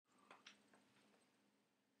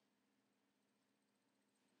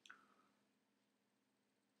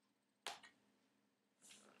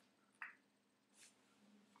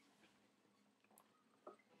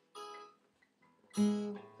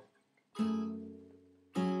Woke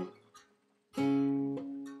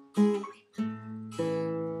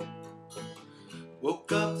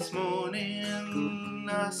up this morning,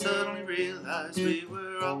 I suddenly realized we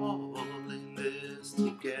were all in this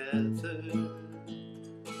together.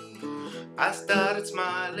 I started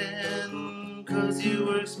smiling, 'cause you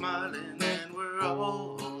were smiling, and we're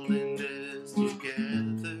all in this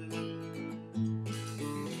together.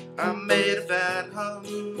 I'm made of atoms,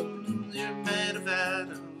 you're made of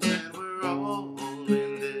atoms, and we're all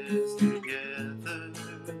in this together.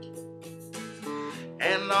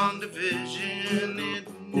 And long division, it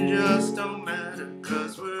just don't matter,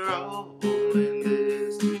 'cause we're all in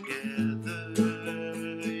this together,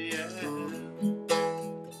 yeah.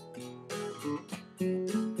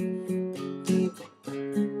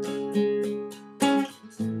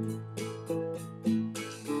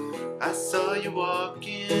 I saw you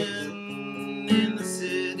walking in the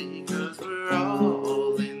city, 'cause we're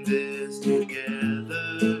all in this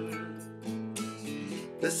together.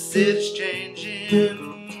 The city's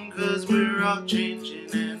changing, 'cause we're all changing,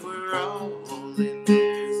 and we're all in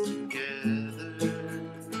this together.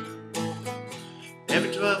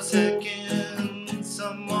 Every 12 seconds,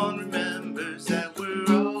 someone remembers that we're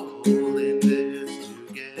all in this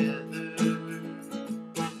together.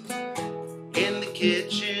 In the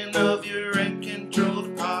kitchen of your rent-controlled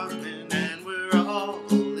apartment, and we're all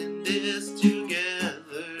in this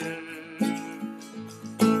together.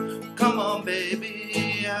 Come on,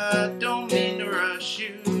 baby, I don't mean to rush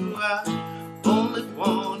you. I only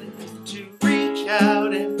wanted to reach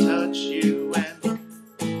out and touch you, and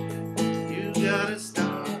you gotta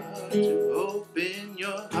start to open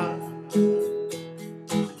your heart.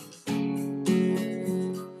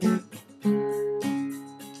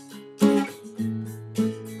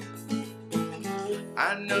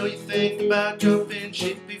 I know you think about jumping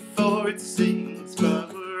ship before it sinks,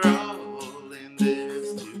 but we're all in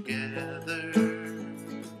this together.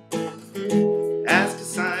 Ask a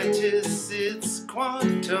scientist, it's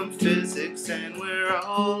quantum physics, and we're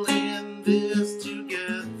all in this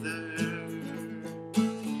together.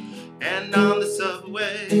 And on the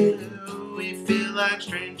subway, we feel like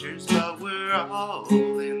strangers, but we're all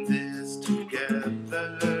in this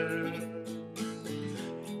together.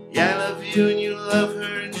 Yeah, I love you and you love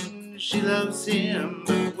her and she loves him,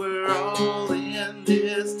 but we're all in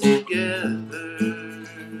this together.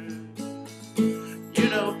 You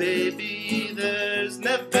know, baby, there's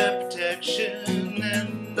never protection,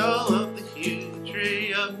 and all of the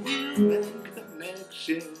history of human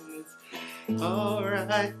connection. It's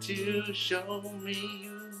alright to show me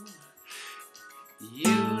you.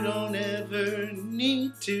 You don't ever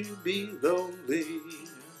need to be lonely.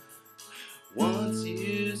 Once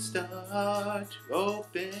you start to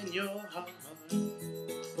open your heart.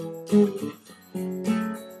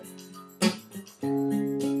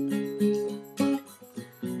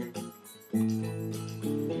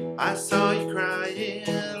 I saw you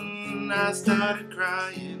crying, I started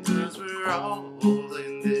crying, 'cause we're all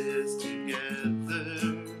in this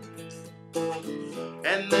together.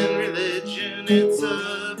 And then religion, it's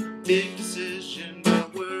a big decision,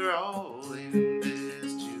 but we're all in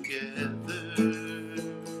this together.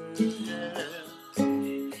 Yeah,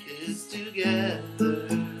 it's together.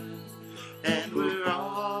 And we're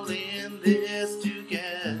all in this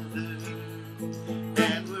together.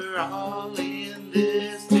 And we're all in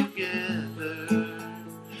this together.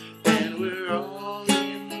 And we're all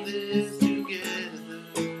in this together.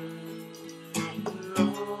 We're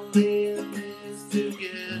all in this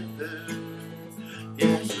together.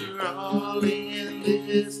 Yes, we're all in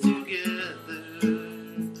this together.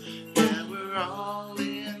 Yeah, we're all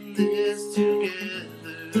in this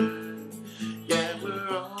together. Yeah, we're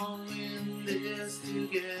all in this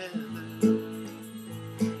together.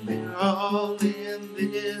 We're all in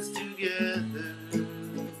this together.